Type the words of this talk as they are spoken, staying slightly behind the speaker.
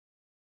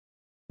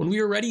When we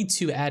were ready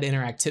to add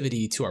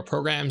interactivity to our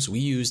programs, we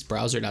used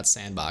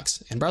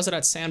browser.sandbox, and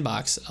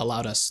browser.sandbox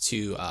allowed us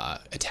to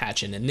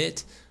attach an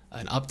init,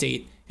 an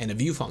update, and a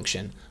view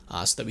function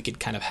so that we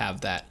could kind of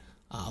have that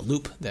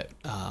loop that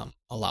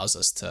allows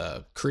us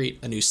to create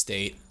a new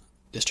state,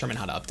 determine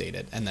how to update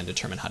it, and then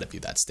determine how to view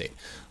that state.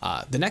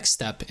 The next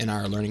step in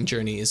our learning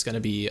journey is going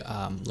to be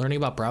learning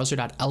about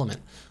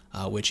browser.element,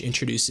 which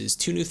introduces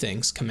two new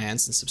things,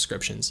 commands and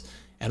subscriptions.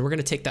 And we're going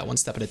to take that one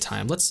step at a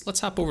time. Let's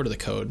hop over to the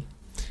code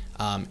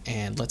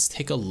and let's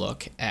take a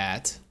look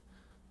at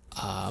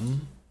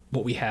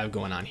what we have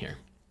going on here.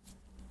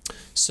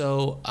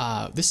 So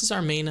this is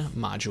our main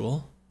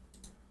module,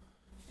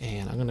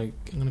 and I'm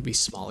gonna be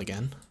small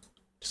again.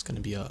 Just gonna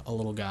be a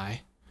little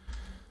guy.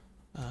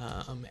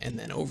 And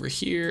then over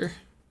here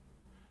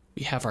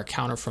we have our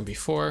counter from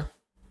before.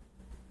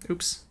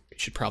 Oops, we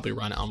should probably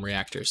run Elm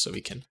Reactor so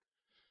we can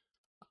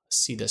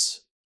see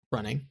this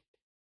running.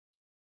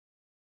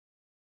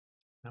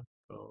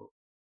 Go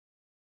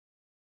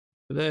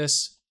to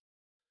this,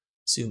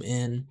 zoom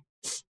in.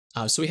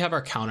 So we have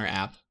our counter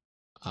app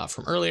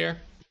from earlier,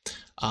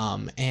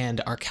 and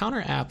our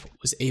counter app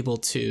was able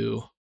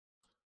to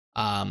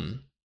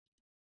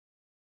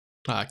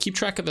keep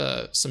track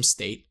of some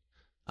state,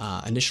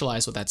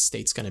 initialize what that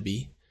state's going to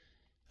be.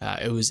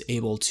 It was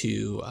able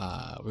to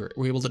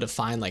we're able to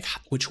define like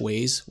which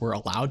ways we're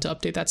allowed to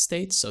update that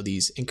state. So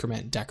these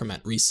increment,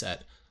 decrement,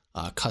 reset,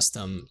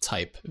 custom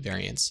type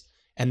variants.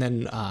 And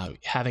then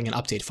having an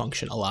update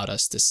function allowed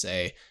us to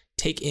say,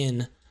 take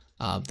in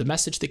the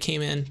message that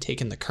came in, take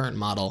in the current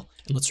model,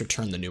 and let's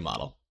return the new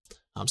model.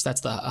 So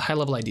that's the high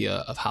level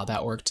idea of how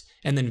that worked.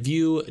 And then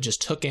view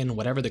just took in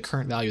whatever the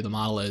current value of the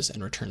model is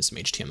and returned some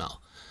HTML.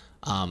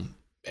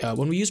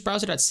 When we use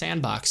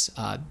browser.sandbox,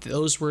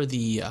 those were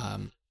the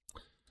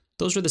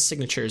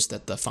signatures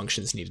that the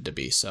functions needed to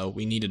be. So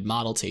we needed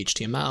model to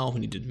HTML,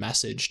 we needed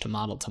message to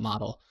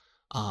model.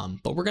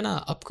 But we're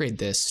gonna upgrade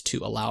this to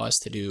allow us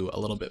to do a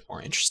little bit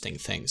more interesting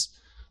things.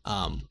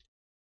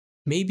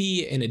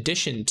 Maybe in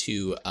addition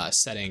to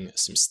setting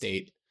some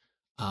state,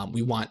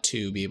 we want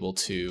to be able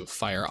to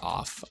fire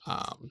off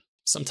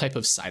some type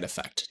of side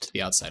effect to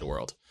the outside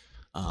world.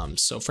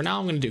 So for now,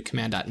 I'm gonna do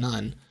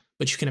command.none,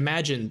 but you can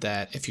imagine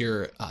that if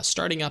you're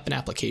starting up an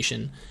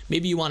application,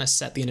 maybe you wanna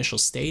set the initial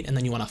state and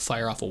then you wanna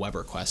fire off a web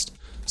request,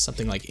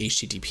 something like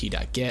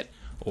http.get,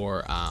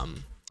 or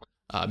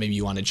maybe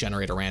you want to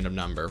generate a random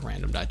number,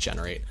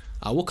 random.generate.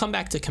 We'll come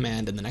back to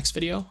command in the next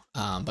video,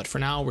 but for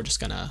now, we're just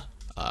gonna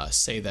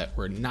say that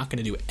we're not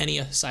gonna do any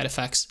side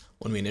effects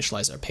when we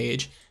initialize our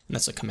page, and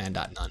that's what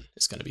command.none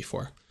is gonna be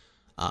for.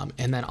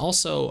 And then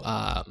also,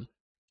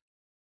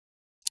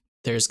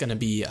 there's gonna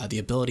be the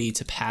ability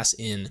to pass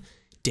in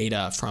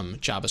data from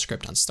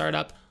JavaScript on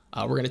startup.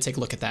 We're gonna take a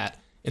look at that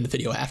in the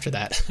video after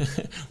that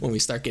when we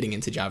start getting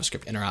into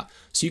JavaScript interop.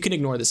 So you can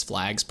ignore this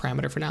flags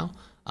parameter for now,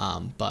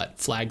 but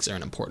flags are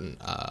an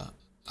important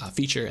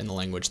feature in the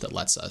language that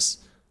lets us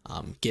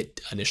get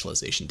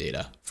initialization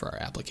data for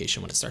our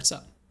application when it starts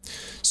up.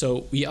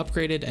 So we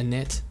upgraded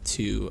init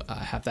to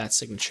have that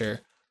signature.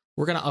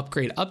 We're gonna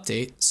upgrade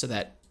update so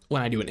that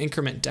when I do an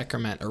increment,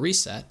 decrement, or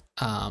reset,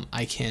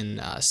 I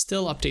can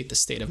still update the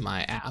state of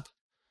my app.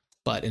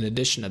 But in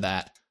addition to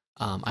that,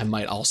 I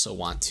might also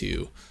want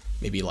to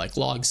maybe like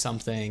log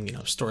something,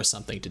 store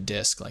something to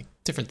disk, like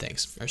different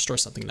things, or store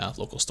something to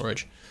local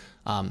storage.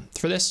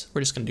 For this,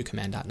 we're just gonna do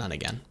command.none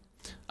again.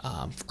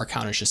 Our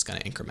counter is just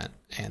gonna increment,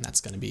 and that's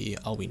gonna be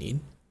all we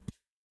need.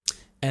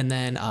 And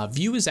then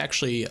view is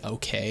actually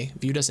okay.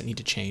 View doesn't need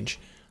to change,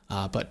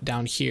 but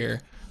down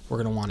here, we're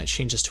gonna wanna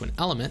change this to an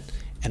element,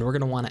 and we're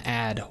gonna wanna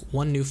add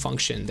one new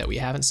function that we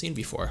haven't seen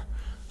before.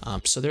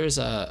 So there's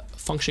a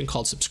function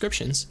called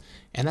subscriptions,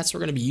 and that's what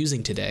we're gonna be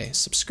using today.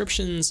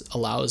 Subscriptions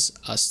allows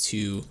us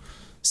to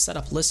set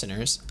up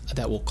listeners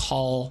that will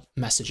call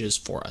messages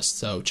for us.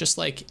 So just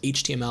like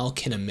HTML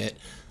can emit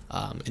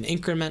an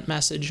increment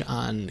message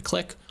on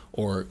click,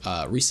 or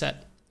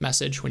reset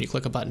message when you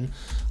click a button,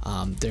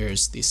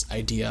 there's this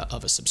idea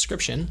of a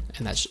subscription,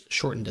 and that's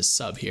shortened as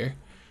sub here,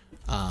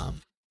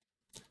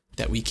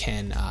 that we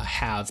can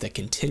have that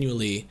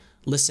continually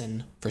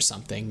listen for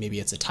something. Maybe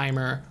it's a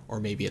timer,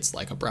 or maybe it's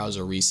like a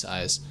browser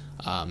resize,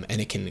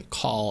 and it can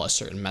call a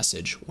certain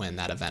message when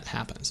that event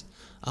happens.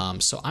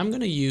 So I'm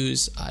going to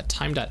use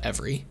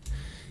time.every,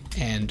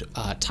 and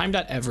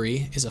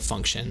time.every is a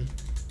function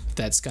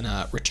that's going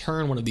to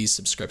return one of these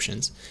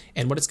subscriptions.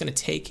 And what it's going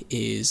to take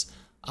is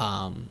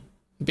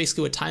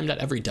basically what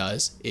time.every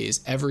does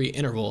is every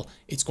interval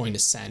it's going to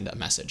send a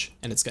message,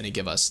 and it's going to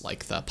give us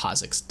like the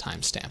POSIX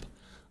timestamp.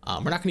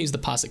 We're not going to use the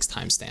POSIX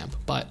timestamp,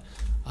 but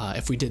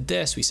if we did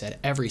this, we said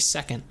every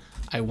second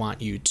I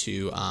want you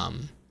to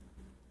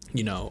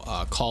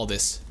call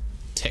this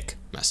tick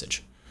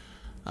message.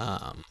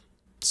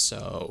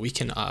 So we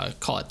can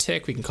call it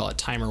tick, we can call it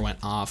timer went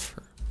off.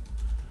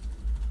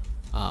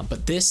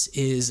 But this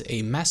is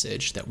a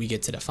message that we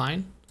get to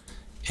define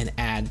and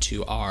add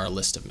to our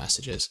list of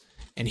messages.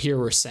 And here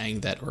we're saying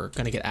that we're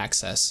going to get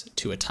access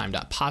to a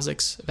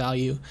time.posix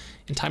value,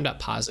 and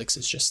time.posix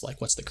is just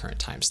like what's the current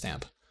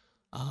timestamp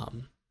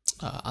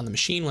on the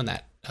machine when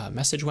that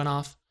message went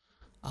off.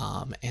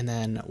 And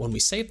then when we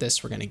save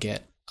this, we're going to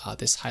get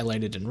this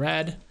highlighted in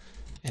red,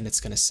 and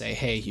it's going to say,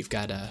 hey, you've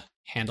got to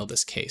handle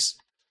this case.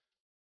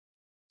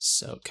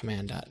 So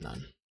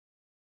command.none.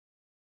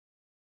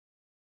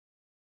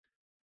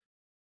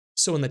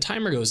 So when the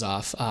timer goes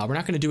off, we're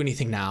not going to do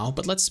anything now,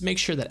 but let's make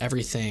sure that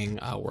everything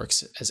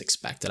works as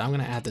expected. I'm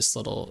going to add this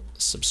little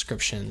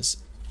subscriptions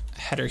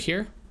header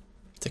here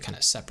to kind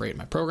of separate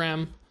my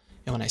program.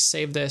 And when I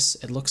save this,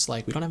 it looks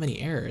like we don't have any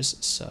errors.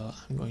 So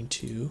I'm going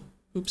to,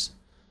 oops,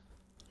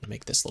 I'm going to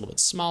make this a little bit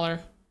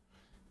smaller.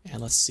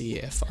 And let's see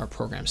if our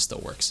program still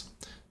works.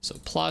 So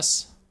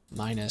plus,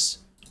 minus,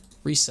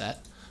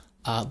 reset.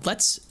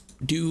 Let's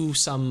do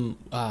some,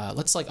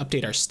 let's like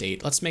update our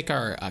state. Let's make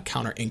our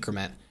counter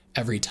increment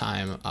every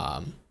time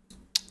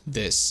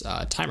this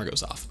timer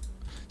goes off.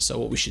 So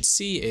what we should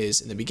see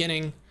is in the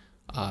beginning,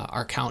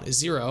 our count is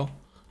 0,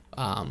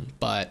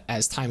 but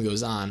as time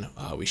goes on,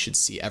 we should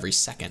see every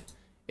second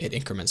it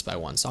increments by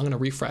 1. So I'm going to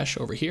refresh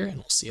over here and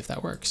we'll see if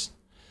that works.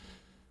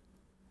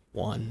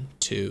 1,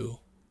 2,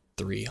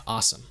 3,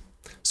 awesome.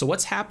 So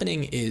what's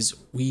happening is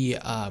we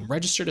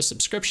registered a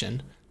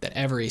subscription that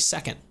every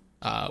second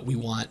we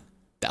want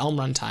the Elm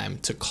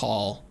runtime to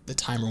call the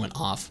timer went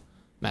off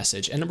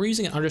message. And we're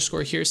using an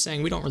underscore here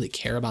saying we don't really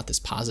care about this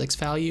POSIX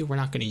value. We're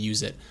not going to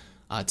use it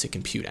to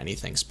compute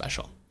anything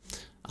special.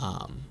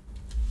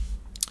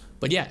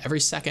 But yeah, every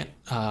second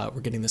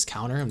we're getting this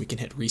counter, and we can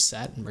hit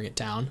reset and bring it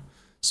down.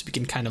 So we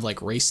can kind of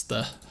like race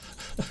the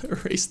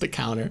race the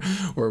counter.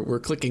 We're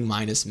clicking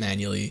minus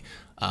manually,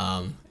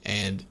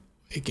 and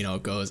it, you know,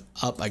 it goes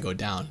up, I go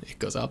down. It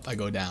goes up, I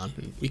go down.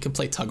 And we can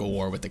play tug of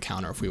war with the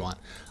counter if we want.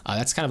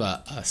 That's kind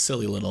of a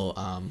silly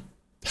little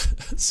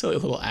silly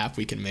little app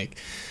we can make.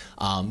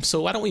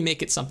 So why don't we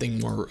make it something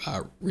more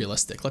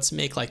realistic? Let's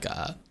make like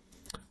a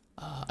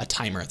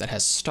timer that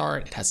has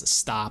start, it has a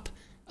stop,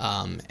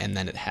 and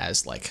then it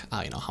has like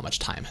you know, how much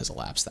time has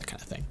elapsed, that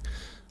kind of thing.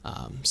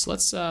 So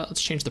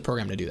let's change the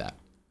program to do that.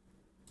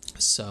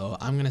 So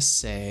I'm gonna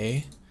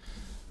say,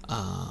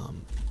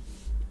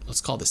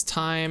 let's call this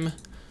time.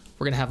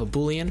 We're gonna have a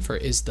Boolean for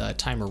is the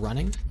timer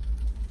running,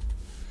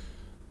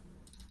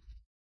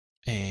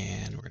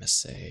 and we're gonna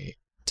say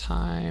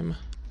time.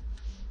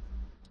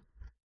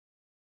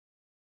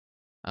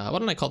 Why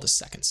don't I call this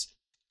seconds?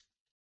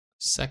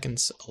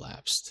 Seconds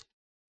elapsed.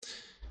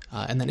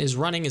 And then is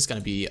running is going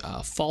to be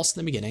false in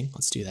the beginning.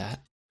 Let's do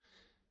that.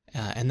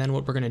 And then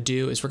what we're going to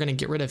do is we're going to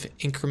get rid of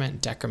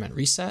increment, decrement,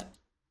 reset,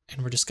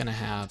 and we're just going to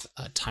have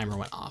a timer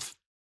went off.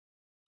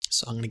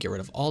 So I'm going to get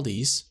rid of all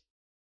these.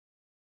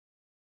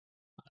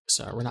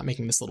 So we're not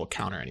making this little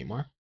counter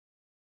anymore.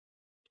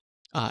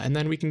 And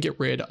then we can get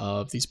rid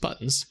of these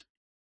buttons.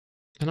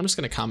 And I'm just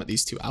going to comment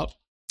these two out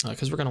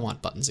because we're going to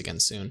want buttons again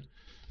soon.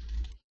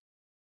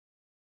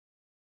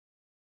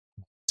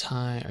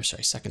 Time, or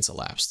sorry, seconds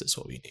elapsed is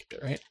what we named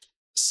it, right?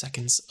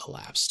 Seconds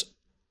elapsed.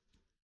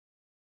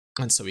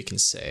 And so we can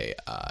say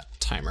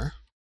timer.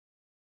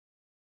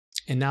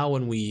 And now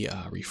when we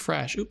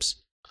refresh,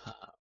 oops,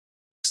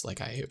 looks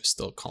like I was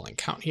still calling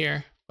count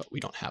here, but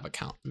we don't have a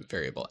count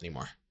variable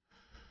anymore.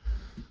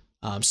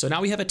 So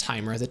now we have a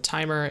timer. The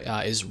timer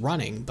is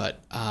running,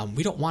 but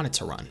we don't want it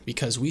to run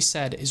because we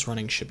said is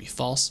running should be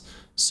false.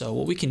 So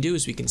what we can do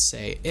is we can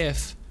say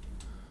if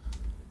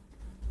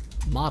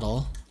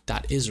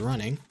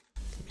model.isRunning,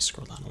 let me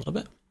scroll down a little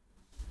bit.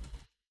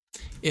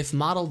 If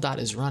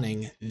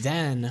model.isRunning,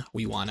 then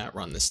we want to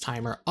run this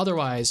timer.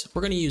 Otherwise,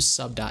 we're going to use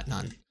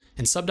sub.none.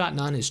 And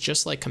sub.none is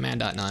just like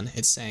command.none.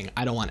 It's saying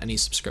I don't want any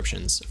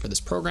subscriptions for this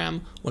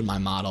program when my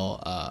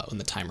model, when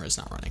the timer is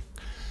not running.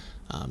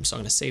 So I'm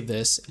going to save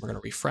this, and we're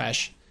going to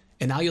refresh.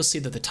 And now you'll see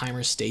that the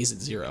timer stays at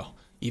 0.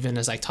 Even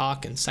as I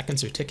talk and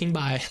seconds are ticking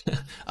by,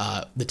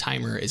 the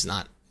timer is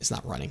not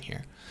running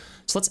here.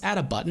 So let's add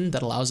a button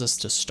that allows us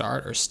to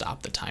start or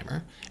stop the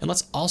timer. And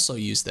let's also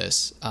use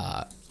this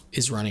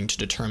is running to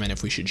determine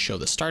if we should show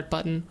the start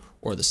button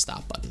or the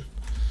stop button.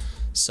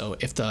 So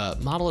if the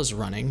model is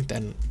running,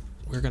 then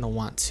we're going to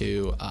want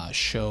to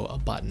show a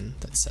button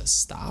that says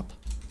stop.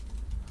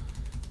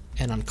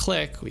 And on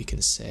click, we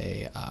can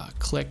say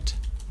clicked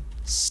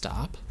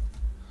stop.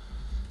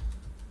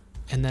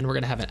 And then we're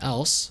going to have an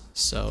else.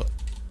 So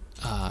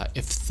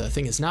if the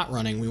thing is not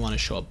running, we want to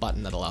show a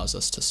button that allows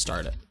us to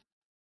start it.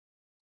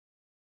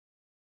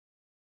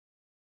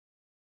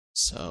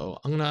 So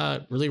I'm going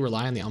to really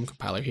rely on the Elm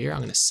compiler here. I'm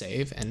going to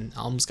save, and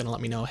Elm's going to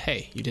let me know,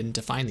 hey, you didn't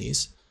define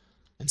these.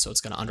 And so it's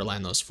going to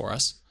underline those for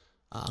us.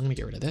 I'm going to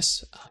get rid of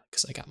this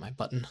because I got my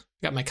button.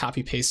 I got my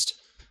copy paste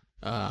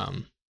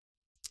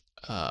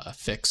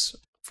fix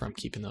from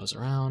keeping those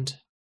around.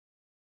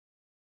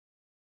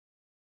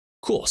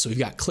 Cool, so we've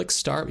got click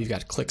start, we've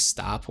got click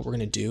stop. What we're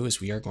going to do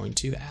is we are going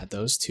to add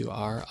those to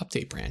our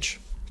update branch.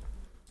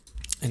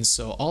 And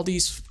so all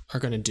these are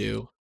going to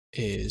do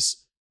is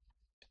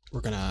we're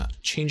going to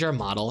change our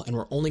model, and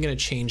we're only going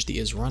to change the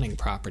isRunning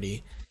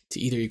property to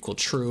either equal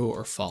true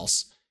or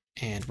false.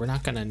 And we're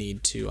not going to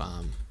need to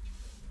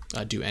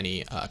do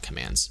any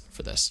commands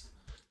for this.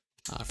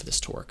 for this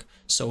to work.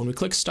 So when we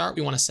click start,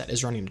 we want to set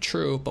is running to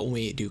true, but when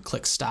we do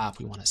click stop,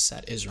 we want to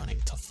set is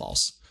running to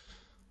false.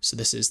 So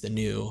this is the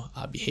new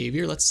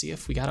behavior. Let's see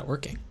if we got it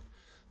working.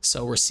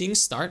 So we're seeing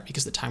start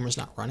because the timer is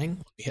not running.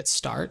 When we hit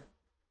start,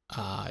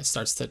 it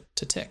starts to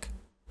tick,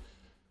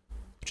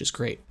 which is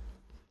great.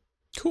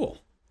 Cool.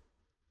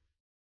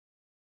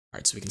 All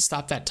right, so we can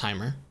stop that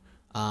timer.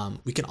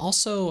 We can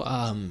also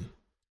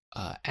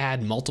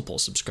add multiple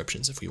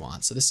subscriptions if we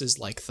want. So this is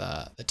like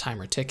the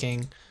timer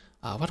ticking.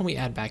 Why don't we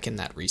add back in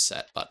that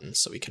reset button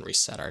so we can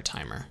reset our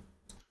timer?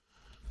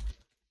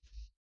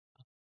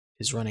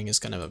 Is running is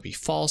going to be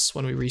false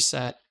when we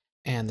reset,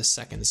 and the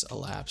seconds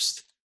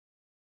elapsed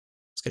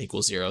is going to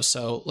equal 0.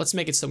 So let's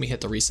make it so when we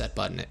hit the reset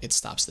button, it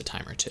stops the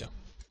timer too.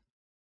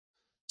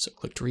 So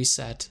click to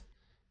reset,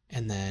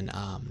 and then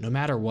no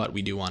matter what,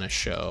 we do want to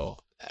show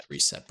that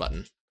reset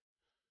button.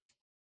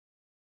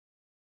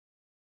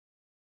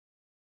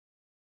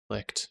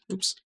 Click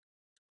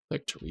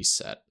to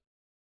reset.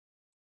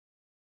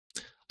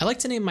 I like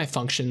to name my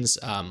functions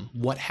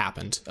what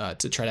happened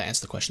to try to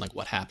answer the question like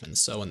what happened.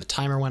 So when the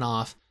timer went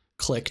off,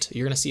 clicked,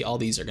 you're going to see all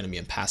these are going to be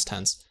in past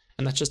tense.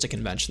 And that's just a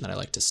convention that I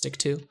like to stick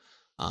to.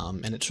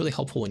 And it's really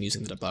helpful when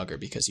using the debugger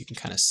because you can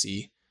kind of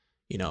see,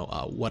 you know,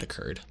 what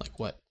occurred, like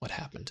what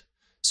happened.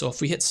 So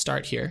if we hit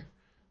start here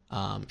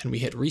and we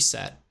hit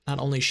reset, not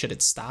only should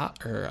it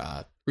stop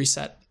or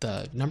reset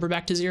the number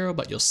back to 0,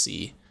 but you'll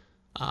see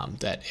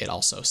that it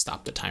also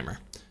stopped the timer.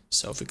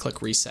 So if we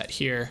click reset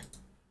here,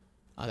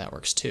 that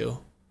works too.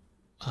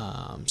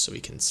 So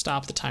we can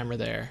stop the timer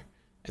there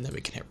and then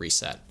we can hit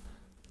reset.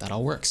 That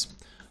all works.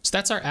 So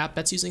that's our app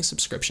that's using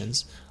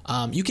subscriptions.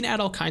 You can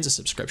add all kinds of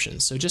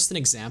subscriptions. So just an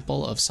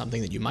example of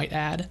something that you might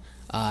add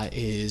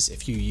is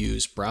if you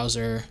use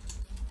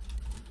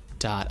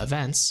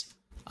browser.events,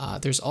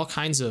 there's all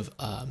kinds of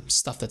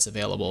stuff that's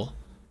available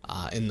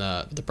in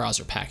the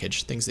browser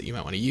package, things that you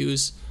might want to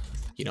use,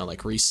 you know,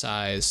 like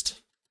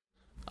resized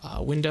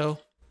window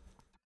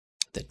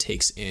that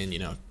takes in, you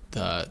know,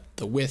 the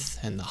width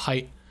and the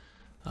height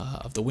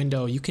of the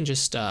window. You can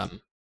just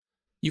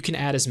you can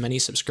add as many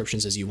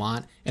subscriptions as you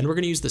want, and we're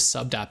going to use the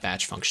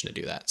sub.batch function to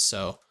do that.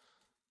 So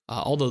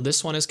although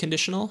this one is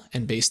conditional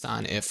and based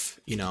on if,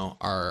 you know,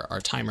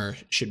 our timer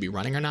should be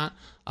running or not,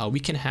 we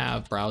can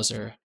have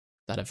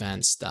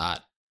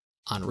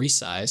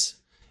browser.events.onResize,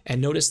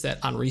 and notice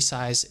that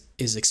onResize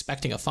is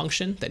expecting a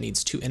function that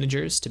needs 2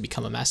 integers to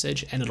become a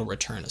message, and it'll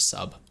return a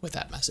sub with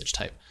that message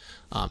type.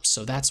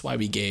 So that's why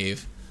we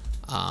gave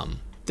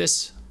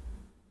this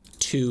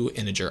 2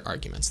 integer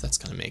arguments. That's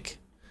going to make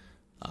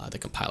the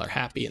compiler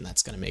happy, and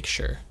that's going to make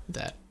sure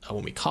that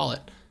when we call it,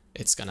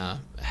 it's going to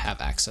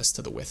have access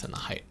to the width and the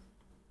height.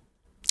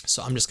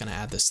 So I'm just going to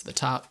add this to the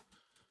top,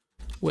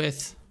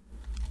 width,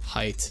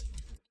 height,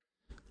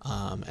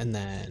 and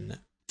then,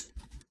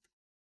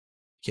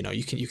 you know,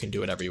 you can do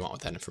whatever you want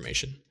with that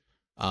information.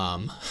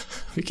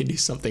 We can do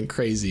something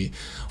crazy.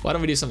 Why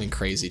don't we do something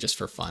crazy just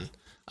for fun?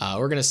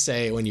 We're going to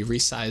say when you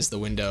resize the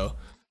window,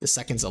 the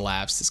seconds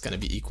elapsed is going to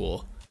be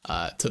equal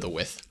to the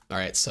width. All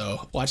right,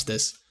 so watch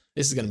this.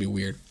 This is going to be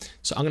weird.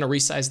 So I'm going to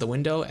resize the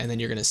window, and then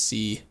you're going to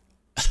see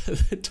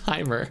the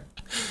timer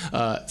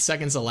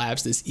seconds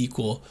elapsed is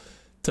equal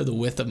to the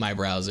width of my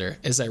browser.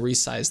 As I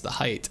resize the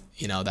height,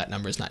 you know, that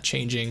number is not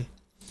changing.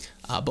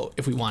 But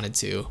if we wanted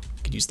to,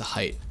 we could use the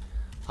height.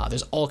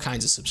 There's all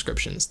kinds of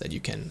subscriptions that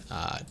you can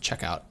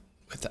check out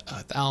with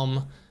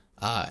Elm,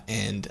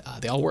 and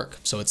they all work.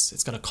 So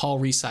it's going to call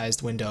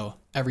resized window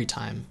every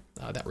time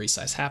that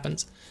resize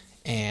happens,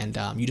 and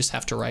you just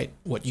have to write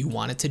what you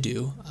want it to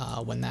do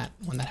when that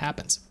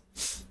happens.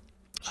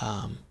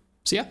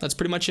 So yeah, that's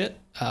pretty much it.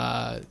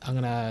 I'm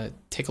gonna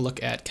take a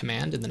look at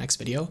command in the next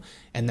video,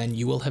 and then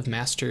you will have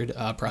mastered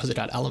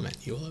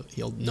browser.element.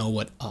 You'll know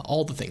what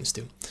all the things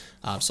do.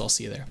 So I'll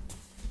see you there.